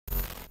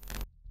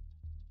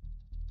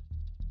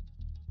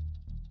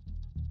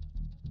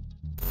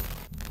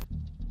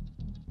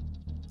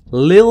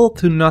Little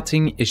to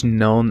nothing is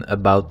known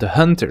about the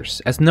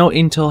Hunters, as no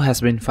intel has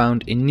been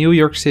found in New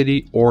York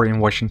City or in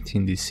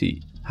Washington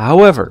D.C.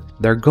 However,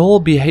 their goal,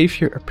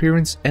 behavior,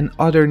 appearance and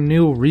other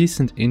new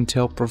recent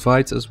intel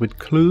provides us with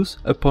clues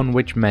upon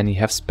which many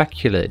have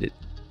speculated.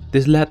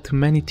 This led to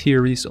many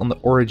theories on the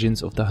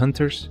origins of the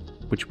Hunters,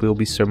 which will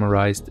be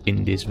summarized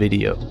in this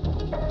video.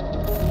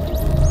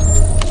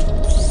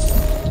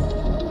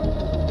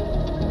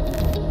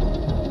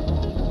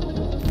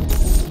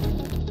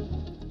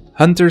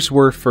 Hunters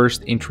were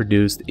first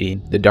introduced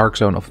in the dark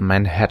zone of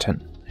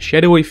Manhattan.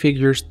 Shadowy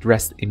figures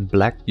dressed in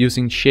black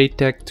using shade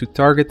tech to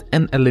target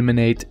and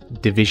eliminate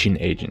division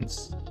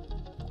agents.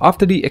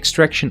 After the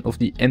extraction of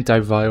the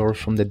antivirus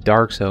from the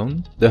dark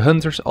zone, the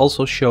Hunters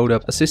also showed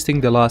up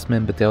assisting the Last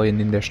Man Battalion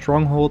in their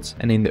strongholds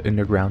and in the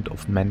underground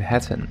of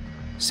Manhattan.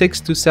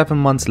 6 to 7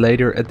 months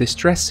later, a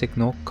distress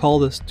signal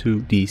called us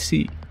to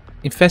DC.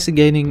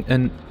 Investigating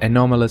an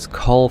anomalous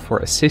call for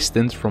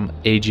assistance from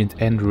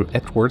Agent Andrew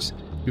Edwards,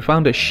 we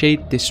found a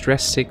shade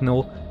distress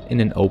signal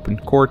in an open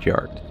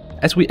courtyard.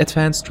 As we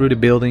advanced through the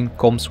building,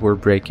 comms were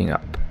breaking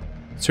up.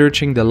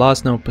 Searching the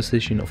last known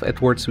position of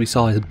Edwards, we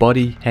saw his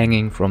body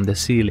hanging from the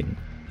ceiling.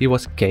 He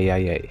was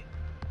KIA.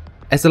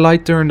 As the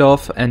light turned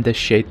off and the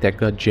shade tech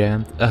got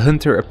jammed, a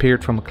hunter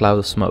appeared from a cloud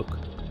of smoke.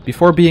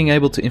 Before being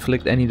able to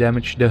inflict any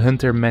damage, the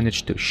hunter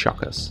managed to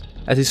shock us.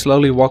 As he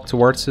slowly walked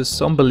towards us,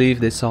 some believe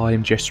they saw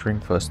him gesturing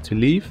for us to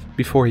leave,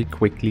 before he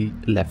quickly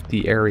left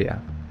the area.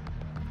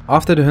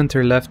 After the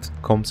hunter left,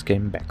 comms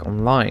came back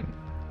online.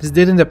 This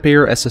didn't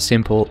appear as a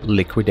simple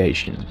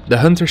liquidation. The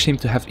hunter seemed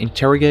to have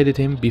interrogated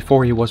him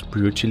before he was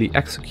brutally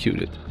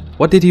executed.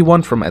 What did he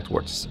want from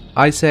Edwards?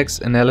 Isaac's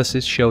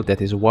analysis showed that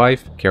his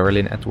wife,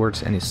 Carolyn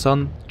Edwards, and his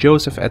son,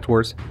 Joseph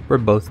Edwards, were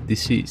both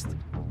deceased.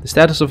 The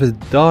status of his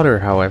daughter,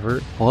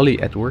 however,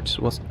 Holly Edwards,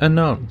 was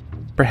unknown.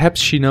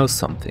 Perhaps she knows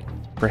something.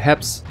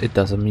 Perhaps it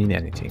doesn't mean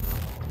anything.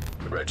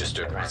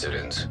 Registered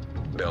residence,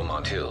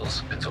 Belmont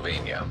Hills,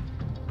 Pennsylvania.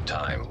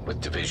 Time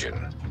with division,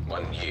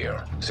 1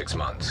 year, 6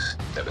 months,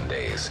 7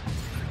 days.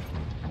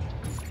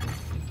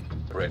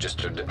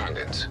 Registered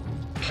dependents,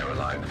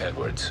 Caroline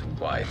Edwards,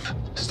 wife,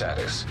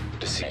 status,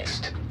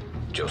 deceased.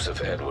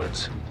 Joseph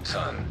Edwards,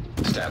 son,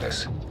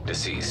 status,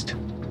 deceased.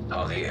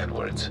 Holly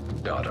Edwards,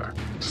 daughter,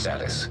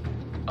 status,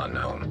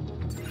 unknown.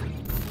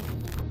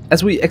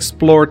 As we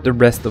explored the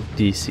rest of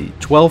DC,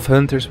 12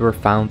 hunters were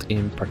found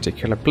in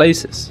particular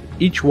places.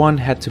 Each one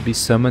had to be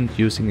summoned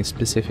using a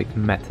specific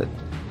method.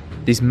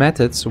 These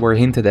methods were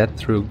hinted at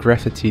through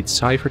graffitied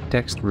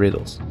ciphertext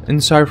riddles.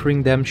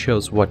 Enciphering them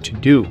shows what to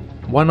do.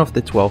 One of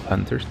the 12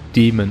 hunters,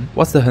 Demon,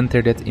 was the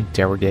hunter that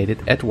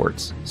interrogated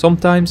Edwards.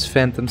 Sometimes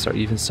phantoms are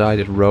even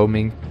sighted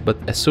roaming, but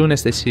as soon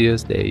as they see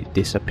us, they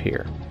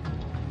disappear.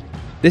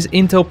 This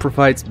intel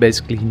provides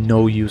basically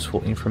no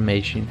useful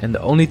information, and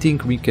the only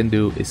thing we can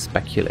do is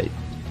speculate.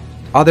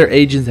 Other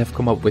agents have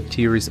come up with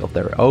theories of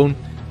their own,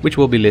 which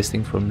we'll be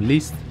listing from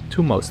least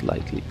to most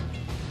likely.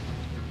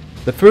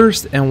 The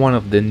first and one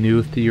of the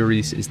new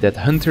theories is that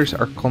hunters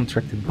are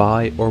contracted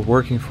by or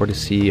working for the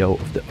CEO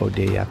of the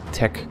Odeya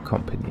tech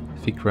company,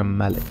 Vikram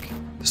Malik.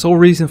 The sole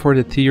reason for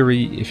the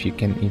theory, if you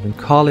can even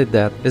call it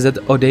that, is that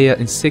the Odeya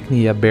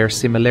insignia bears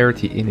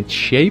similarity in its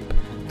shape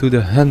to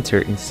the hunter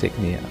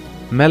insignia.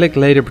 Malik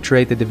later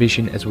betrayed the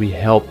division as we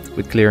helped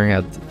with clearing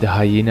out the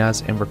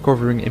hyenas and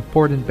recovering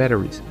important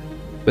batteries,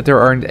 but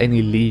there aren't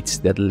any leads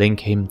that link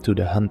him to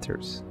the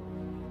hunters.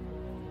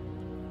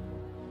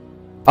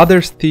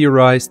 Others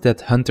theorize that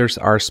hunters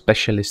are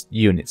specialist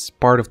units,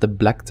 part of the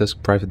Black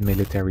Tusk private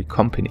military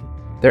company.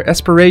 Their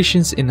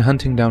aspirations in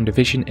hunting down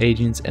division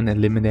agents and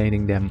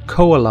eliminating them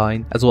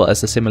co-align, as well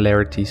as the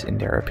similarities in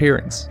their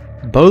appearance.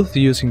 Both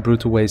using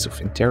brutal ways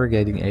of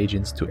interrogating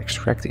agents to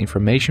extract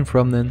information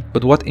from them,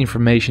 but what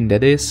information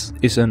that is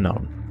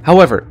unknown.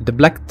 However, the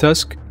Black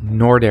Tusk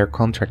nor their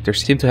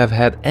contractors seem to have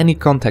had any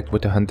contact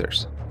with the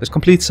hunters. There's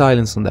complete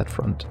silence on that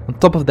front. On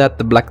top of that,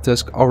 the Black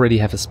Tusk already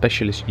have a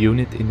specialist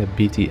unit in the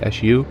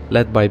BTSU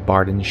led by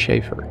Barden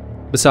Schaefer.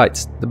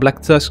 Besides, the Black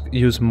Tusk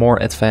use more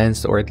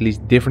advanced or at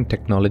least different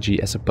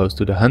technology as opposed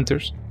to the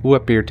hunters, who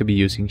appear to be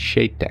using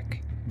shade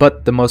tech.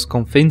 But the most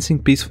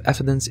convincing piece of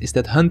evidence is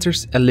that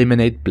hunters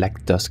eliminate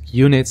Black Tusk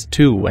units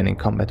too when in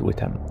combat with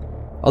them.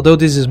 Although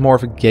this is more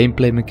of a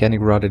gameplay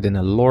mechanic rather than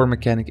a lore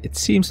mechanic, it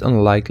seems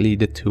unlikely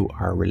the two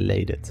are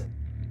related.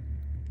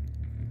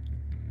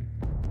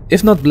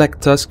 If not Black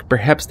Tusk,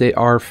 perhaps they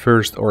are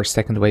first or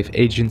second wave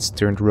agents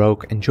turned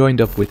rogue and joined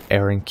up with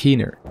Aaron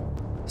Keener.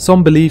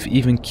 Some believe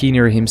even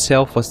Keener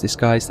himself was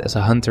disguised as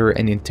a hunter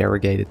and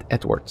interrogated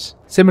Edwards.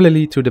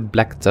 Similarly to the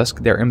Black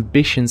Tusk, their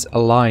ambitions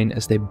align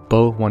as they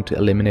both want to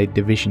eliminate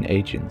division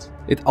agents.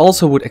 It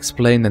also would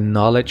explain the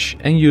knowledge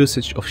and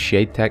usage of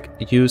shade tech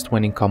used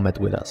when in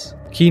combat with us.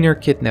 Keener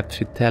kidnapped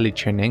Vitaly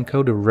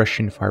Chernenko, the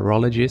Russian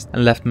virologist,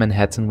 and left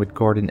Manhattan with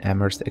Gordon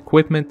Amherst's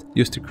equipment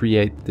used to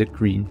create the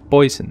green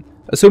poison.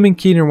 Assuming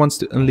Keener wants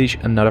to unleash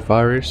another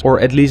virus, or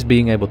at least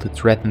being able to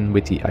threaten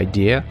with the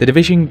idea, the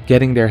Division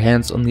getting their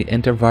hands on the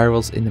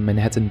antivirals in the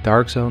Manhattan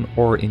Dark Zone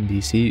or in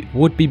DC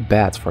would be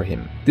bad for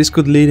him. This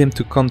could lead him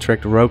to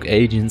contract rogue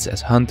agents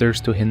as hunters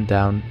to hunt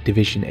down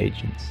Division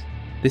agents.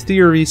 This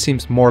theory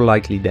seems more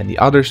likely than the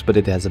others, but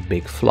it has a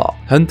big flaw.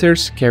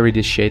 Hunters carry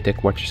the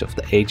Shaytek watches of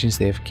the agents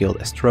they have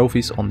killed as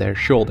trophies on their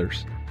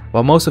shoulders.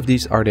 While most of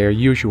these are their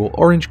usual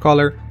orange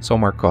color,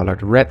 some are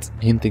colored red,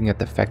 hinting at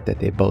the fact that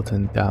they both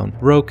hunt down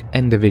rogue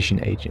and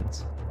Division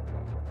agents.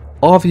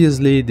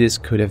 Obviously, this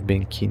could have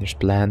been Keener's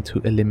plan to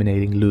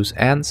eliminating loose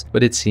ends,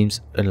 but it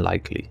seems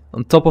unlikely.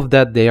 On top of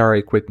that, they are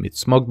equipped with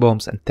smoke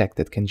bombs and tech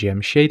that can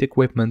jam Shade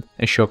equipment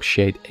and shock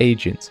Shade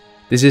agents.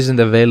 This isn't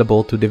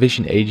available to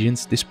Division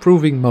agents,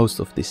 disproving most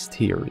of this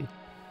theory.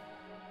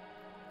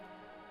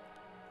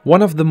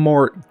 One of the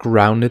more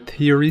grounded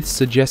theories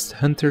suggests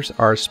hunters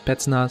are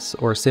Spetsnaz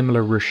or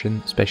similar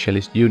Russian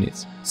specialist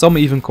units, some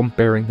even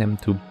comparing them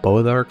to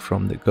Bodark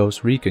from the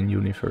Ghost Recon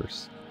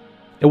universe.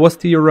 It was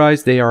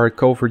theorized they are a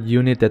covert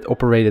unit that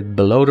operated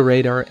below the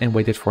radar and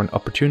waited for an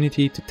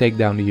opportunity to take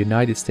down the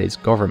United States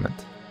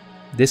government.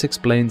 This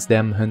explains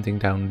them hunting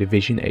down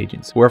Division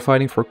agents who are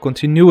fighting for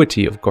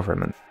continuity of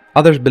government.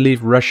 Others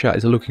believe Russia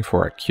is looking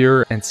for a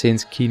cure, and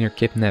since Keener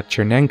kidnapped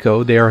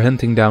Chernenko, they are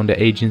hunting down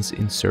the agents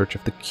in search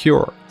of the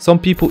cure. Some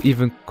people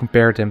even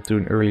compare them to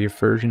an earlier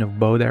version of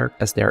Bodark,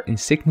 as their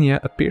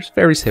insignia appears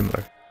very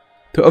similar.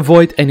 To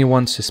avoid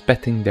anyone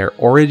suspecting their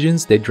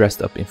origins, they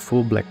dressed up in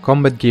full black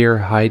combat gear,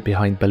 hide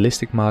behind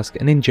ballistic masks,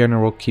 and in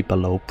general keep a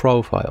low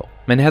profile.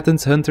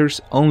 Manhattan's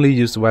hunters only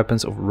used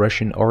weapons of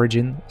Russian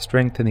origin,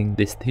 strengthening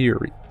this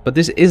theory. But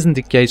this isn't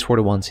the case for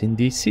the ones in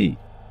DC.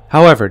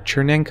 However,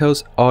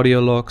 Chernenko's audio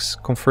logs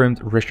confirmed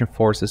Russian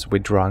forces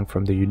withdrawing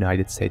from the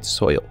United States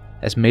soil,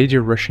 as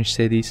major Russian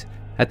cities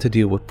had to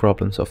deal with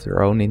problems of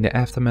their own in the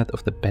aftermath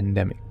of the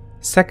pandemic.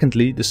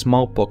 Secondly, the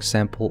smallpox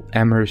sample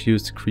Amherst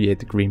used to create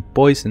the green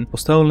poison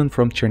was stolen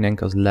from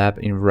Chernenko's lab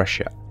in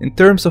Russia. In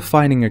terms of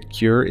finding a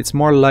cure, it's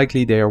more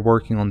likely they are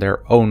working on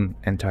their own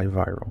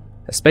antiviral.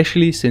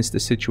 Especially since the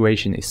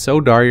situation is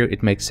so dire,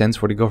 it makes sense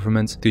for the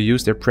government to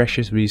use their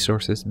precious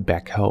resources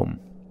back home.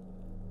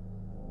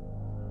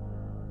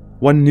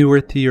 One newer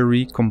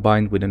theory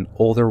combined with an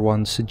older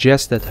one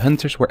suggests that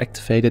hunters were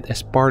activated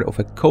as part of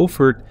a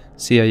covert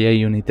CIA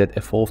unit that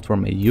evolved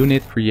from a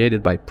unit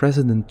created by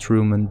President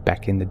Truman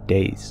back in the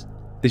days.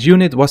 This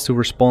unit was to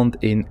respond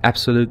in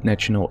absolute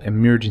national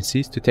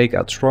emergencies to take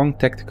out strong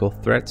tactical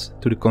threats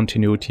to the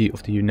continuity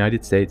of the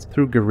United States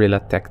through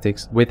guerrilla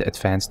tactics with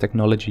advanced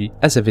technology,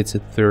 as if it's a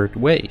third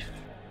wave.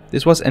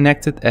 This was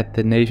enacted at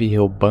the Navy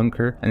Hill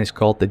bunker and is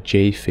called the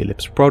J.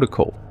 Phillips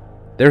Protocol.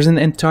 There's an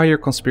entire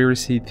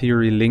conspiracy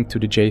theory linked to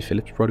the J.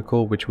 Phillips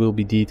Protocol, which will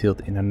be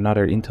detailed in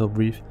another intel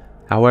brief.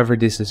 However,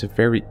 this is a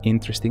very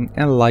interesting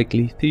and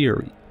likely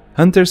theory.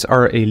 Hunters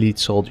are elite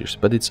soldiers,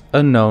 but it's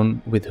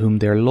unknown with whom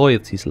their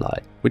loyalties lie,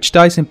 which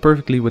ties in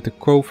perfectly with the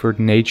covert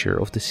nature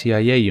of the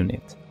CIA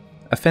unit.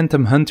 A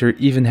phantom hunter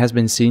even has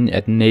been seen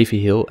at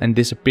Navy Hill and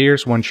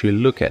disappears once you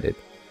look at it.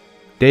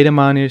 Data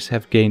miners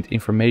have gained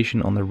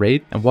information on the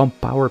raid, and one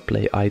power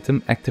play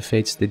item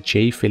activates the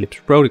J. Phillips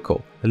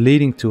Protocol,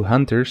 leading to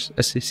hunters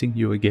assisting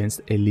you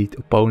against elite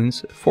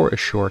opponents for a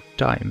short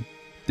time.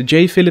 The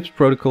J. Phillips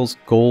Protocol's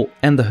goal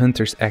and the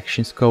hunter's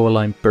actions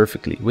co-align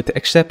perfectly, with the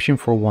exception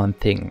for one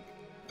thing.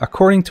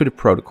 According to the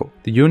protocol,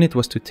 the unit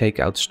was to take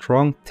out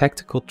strong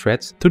tactical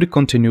threats to the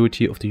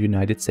continuity of the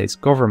United States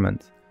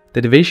government.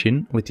 The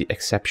Division, with the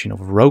exception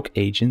of rogue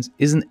agents,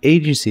 is an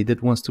agency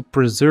that wants to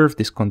preserve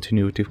this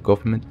continuity of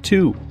government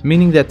too,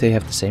 meaning that they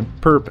have the same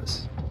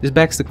purpose. This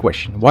begs the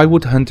question, why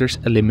would hunters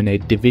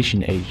eliminate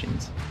Division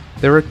agents?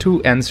 There are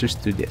two answers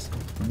to this.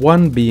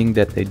 One being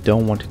that they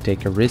don't want to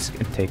take a risk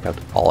and take out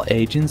all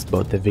agents,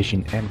 both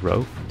Division and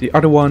rogue. The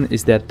other one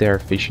is that their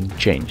vision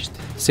changed,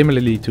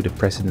 similarly to the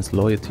President's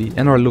loyalty,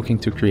 and are looking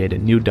to create a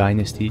new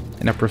dynasty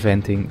and are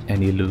preventing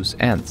any loose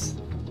ends.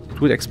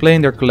 Would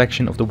explain their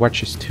collection of the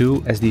watches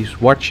too, as these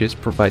watches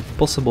provide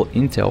possible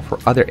intel for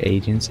other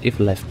agents if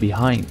left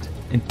behind.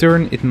 In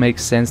turn, it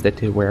makes sense that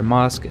they wear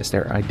masks, as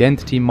their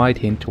identity might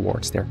hint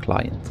towards their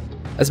client.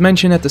 As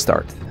mentioned at the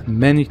start,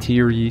 many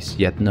theories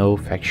yet no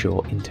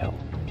factual intel.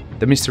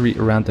 The mystery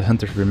around the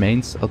hunters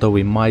remains, although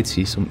we might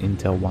see some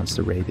intel once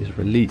the raid is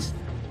released.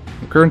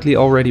 I'm currently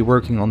already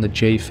working on the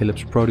J.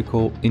 Phillips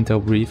Protocol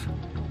intel brief,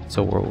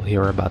 so we'll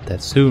hear about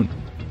that soon.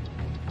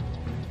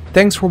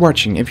 Thanks for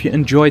watching. If you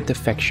enjoyed the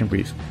faction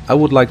brief, I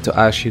would like to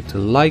ask you to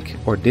like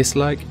or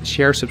dislike,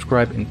 share,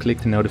 subscribe and click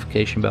the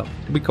notification bell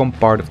to become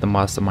part of the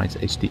Masterminds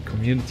HD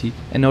community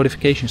and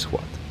notification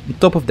squad. On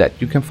top of that,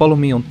 you can follow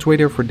me on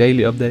Twitter for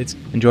daily updates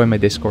and join my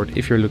Discord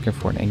if you're looking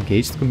for an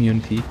engaged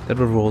community that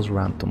revolves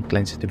around Tom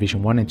Clancy's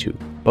Division 1 and 2.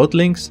 Both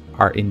links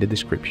are in the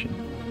description.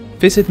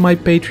 Visit my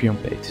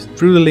Patreon page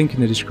through the link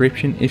in the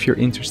description if you're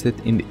interested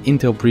in the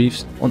intel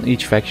briefs on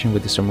each faction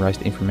with the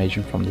summarized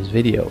information from this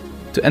video.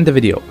 To end the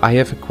video, I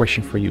have a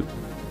question for you.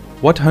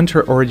 What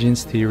hunter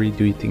origins theory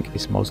do you think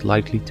is most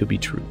likely to be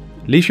true?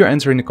 Leave your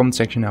answer in the comment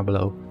section down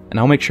below and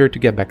I'll make sure to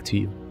get back to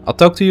you. I'll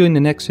talk to you in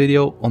the next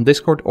video on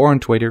Discord or on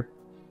Twitter.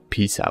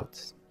 Peace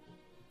out.